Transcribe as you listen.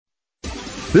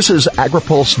This is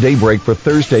AgriPulse Daybreak for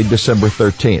Thursday, December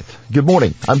 13th. Good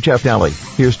morning. I'm Jeff Daly.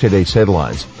 Here's today's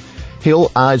headlines.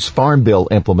 Hill eyes Farm Bill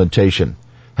implementation.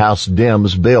 House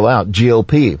Dems bail out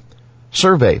GOP.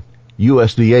 Survey.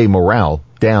 USDA morale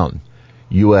down.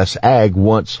 U.S. Ag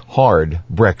wants hard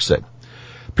Brexit.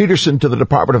 Peterson to the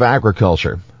Department of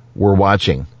Agriculture. We're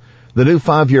watching. The new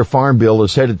 5-year Farm Bill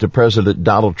is headed to President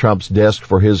Donald Trump's desk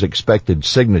for his expected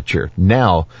signature.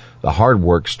 Now, the hard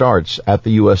work starts at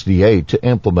the USDA to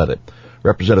implement it.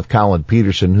 Representative Colin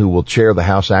Peterson, who will chair the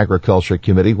House Agriculture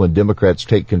Committee when Democrats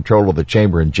take control of the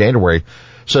chamber in January,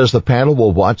 says the panel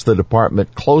will watch the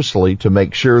department closely to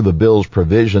make sure the bill's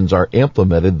provisions are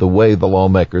implemented the way the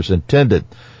lawmakers intended.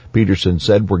 Peterson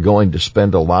said, "We're going to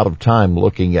spend a lot of time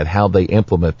looking at how they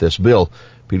implement this bill."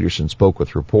 Peterson spoke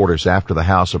with reporters after the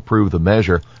House approved the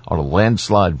measure on a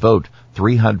landslide vote,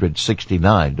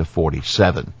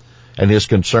 369-47. And his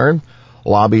concern?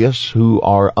 Lobbyists who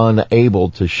are unable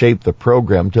to shape the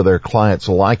program to their clients'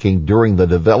 liking during the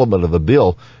development of the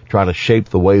bill try to shape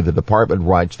the way the department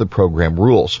writes the program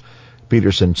rules.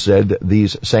 Peterson said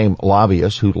these same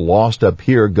lobbyists who lost up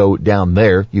here go down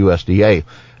there, USDA,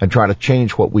 and try to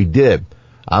change what we did.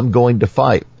 I'm going to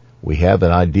fight. We have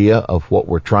an idea of what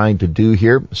we're trying to do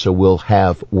here, so we'll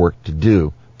have work to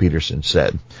do, Peterson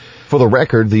said. For the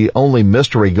record, the only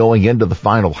mystery going into the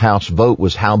final House vote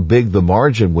was how big the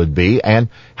margin would be and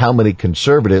how many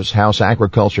conservatives House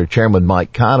Agriculture Chairman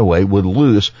Mike Conaway would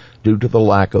lose due to the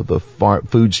lack of the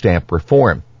food stamp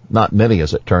reform. Not many,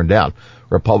 as it turned out.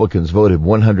 Republicans voted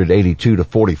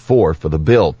 182-44 for the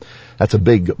bill. That's a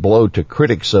big blow to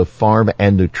critics of farm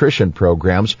and nutrition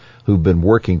programs who've been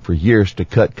working for years to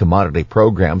cut commodity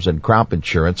programs and crop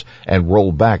insurance and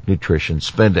roll back nutrition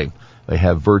spending. They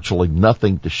have virtually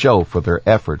nothing to show for their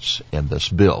efforts in this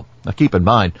bill. Now keep in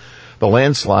mind, the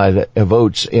landslide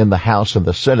votes in the House and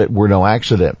the Senate were no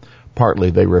accident.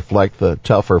 Partly they reflect the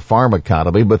tougher farm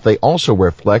economy, but they also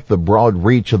reflect the broad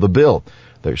reach of the bill.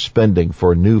 They're spending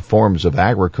for new forms of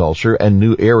agriculture and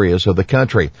new areas of the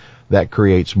country. That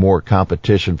creates more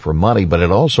competition for money, but it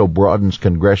also broadens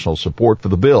congressional support for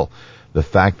the bill. The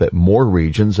fact that more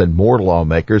regions and more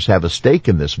lawmakers have a stake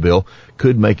in this bill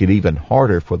could make it even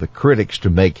harder for the critics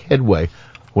to make headway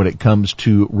when it comes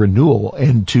to renewal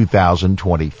in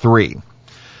 2023.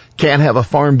 Can't have a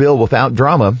farm bill without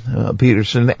drama.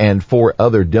 Peterson and 4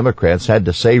 other Democrats had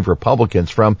to save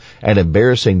Republicans from an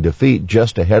embarrassing defeat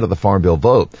just ahead of the farm bill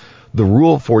vote. The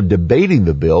rule for debating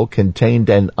the bill contained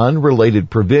an unrelated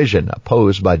provision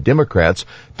opposed by Democrats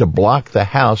to block the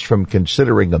House from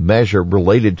considering a measure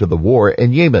related to the war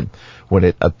in Yemen. When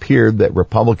it appeared that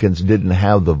Republicans didn't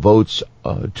have the votes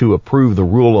to approve the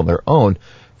rule on their own,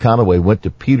 Conaway went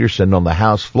to Peterson on the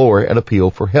House floor and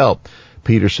appealed for help.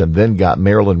 Peterson then got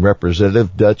Maryland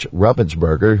Representative Dutch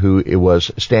Rubbensberger, who was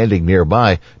standing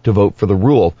nearby, to vote for the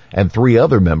rule, and 3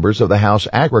 other members of the House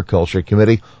Agriculture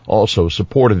Committee also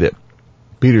supported it.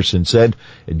 Peterson said,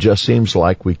 "It just seems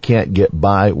like we can't get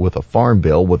by with a farm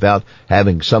bill without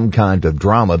having some kind of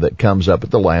drama that comes up at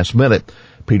the last minute."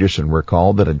 Peterson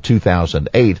recalled that in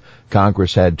 2008,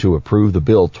 Congress had to approve the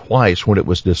bill twice when it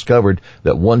was discovered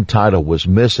that one title was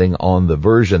missing on the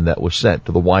version that was sent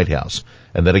to the White House.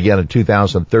 And then again in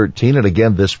 2013 and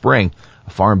again this spring, a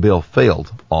farm bill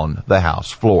failed on the House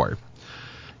floor.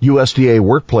 USDA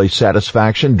workplace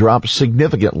satisfaction dropped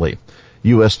significantly.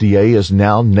 USDA is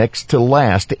now next to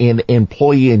last in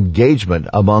employee engagement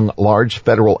among large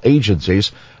federal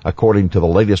agencies, according to the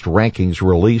latest rankings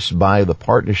released by the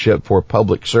Partnership for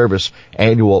Public Service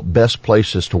annual Best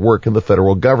Places to Work in the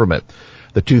Federal Government.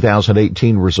 The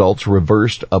 2018 results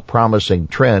reversed a promising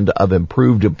trend of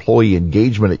improved employee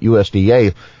engagement at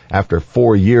USDA after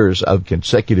 4 years of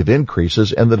consecutive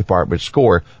increases in the department's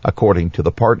score, according to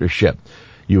the partnership.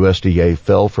 USDA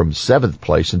fell from 7th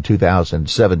place in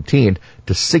 2017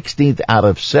 to 16th out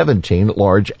of 17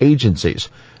 large agencies.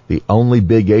 The only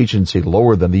big agency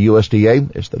lower than the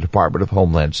USDA is the Department of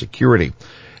Homeland Security.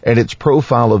 In its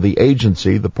profile of the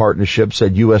agency, the partnership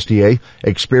said USDA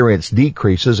experienced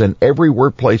decreases in every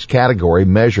workplace category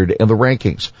measured in the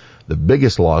rankings. The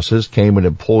biggest losses came in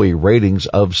employee ratings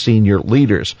of senior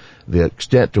leaders, the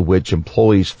extent to which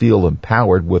employees feel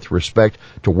empowered with respect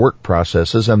to work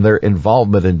processes and their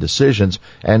involvement in decisions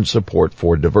and support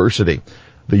for diversity.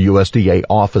 The USDA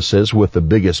offices with the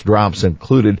biggest drops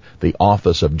included the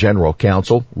Office of General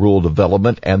Counsel, Rural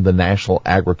Development, and the National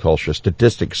Agriculture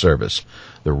Statistics Service.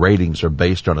 The ratings are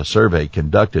based on a survey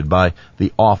conducted by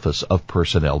the Office of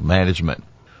Personnel Management.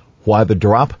 Why the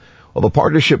drop? Well, the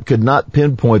partnership could not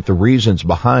pinpoint the reasons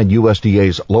behind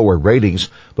USDA's lower ratings,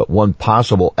 but one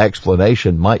possible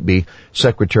explanation might be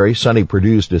Secretary Sonny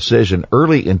Perdue's decision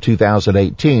early in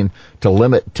 2018 to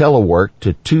limit telework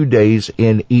to 2 days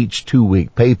in each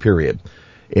 2-week pay period.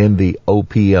 In the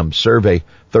OPM survey,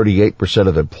 38%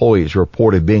 of employees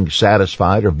reported being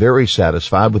satisfied or very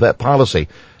satisfied with that policy,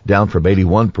 down from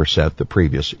 81% the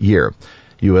previous year.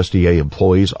 USDA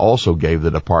employees also gave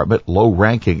the department low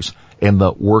rankings in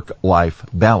the work-life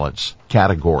balance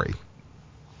category.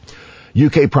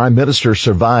 UK Prime Minister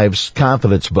survives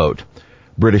confidence vote.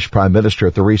 British Prime Minister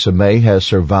Theresa May has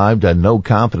survived a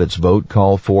no-confidence vote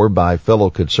called for by fellow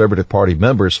Conservative Party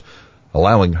members,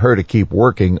 allowing her to keep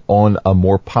working on a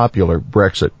more popular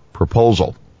Brexit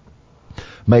proposal.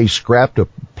 May scrapped a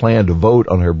plan to vote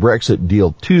on her Brexit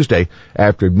deal Tuesday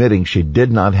after admitting she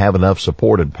did not have enough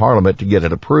support in Parliament to get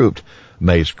it approved.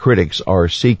 May's critics are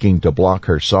seeking to block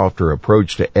her softer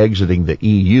approach to exiting the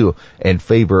EU in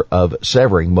favor of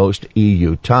severing most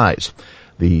EU ties.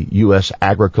 The U.S.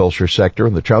 agriculture sector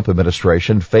and the Trump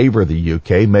administration favor the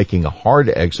UK making a hard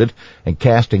exit and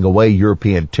casting away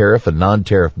European tariff and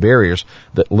non-tariff barriers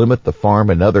that limit the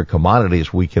farm and other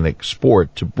commodities we can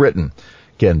export to Britain.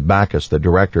 Ken Backus, the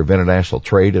Director of International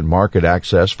Trade and Market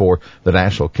Access for the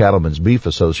National Cattlemen's Beef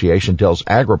Association, tells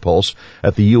AgriPulse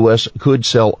that the U.S. could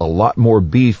sell a lot more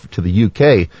beef to the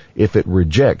UK if it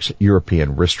rejects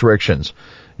European restrictions.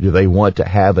 Do they want to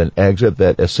have an exit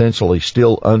that essentially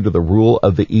still under the rule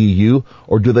of the EU,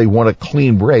 or do they want a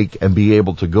clean break and be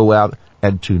able to go out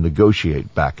and to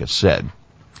negotiate, Backus said.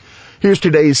 Here's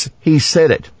today's He Said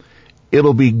It.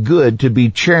 It'll be good to be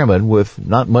chairman with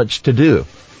not much to do.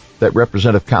 That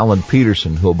Representative Colin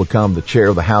Peterson, who will become the chair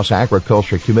of the House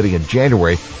Agriculture Committee in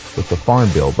January with the Farm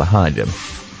Bill behind him.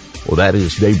 Well, that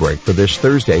is Daybreak for this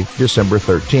Thursday, December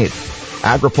 13th.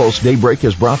 AgriPulse Daybreak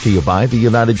is brought to you by the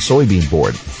United Soybean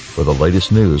Board. For the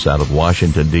latest news out of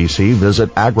Washington, D.C., visit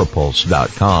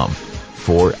agripulse.com.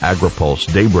 For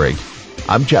AgriPulse Daybreak,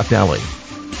 I'm Jeff Nally.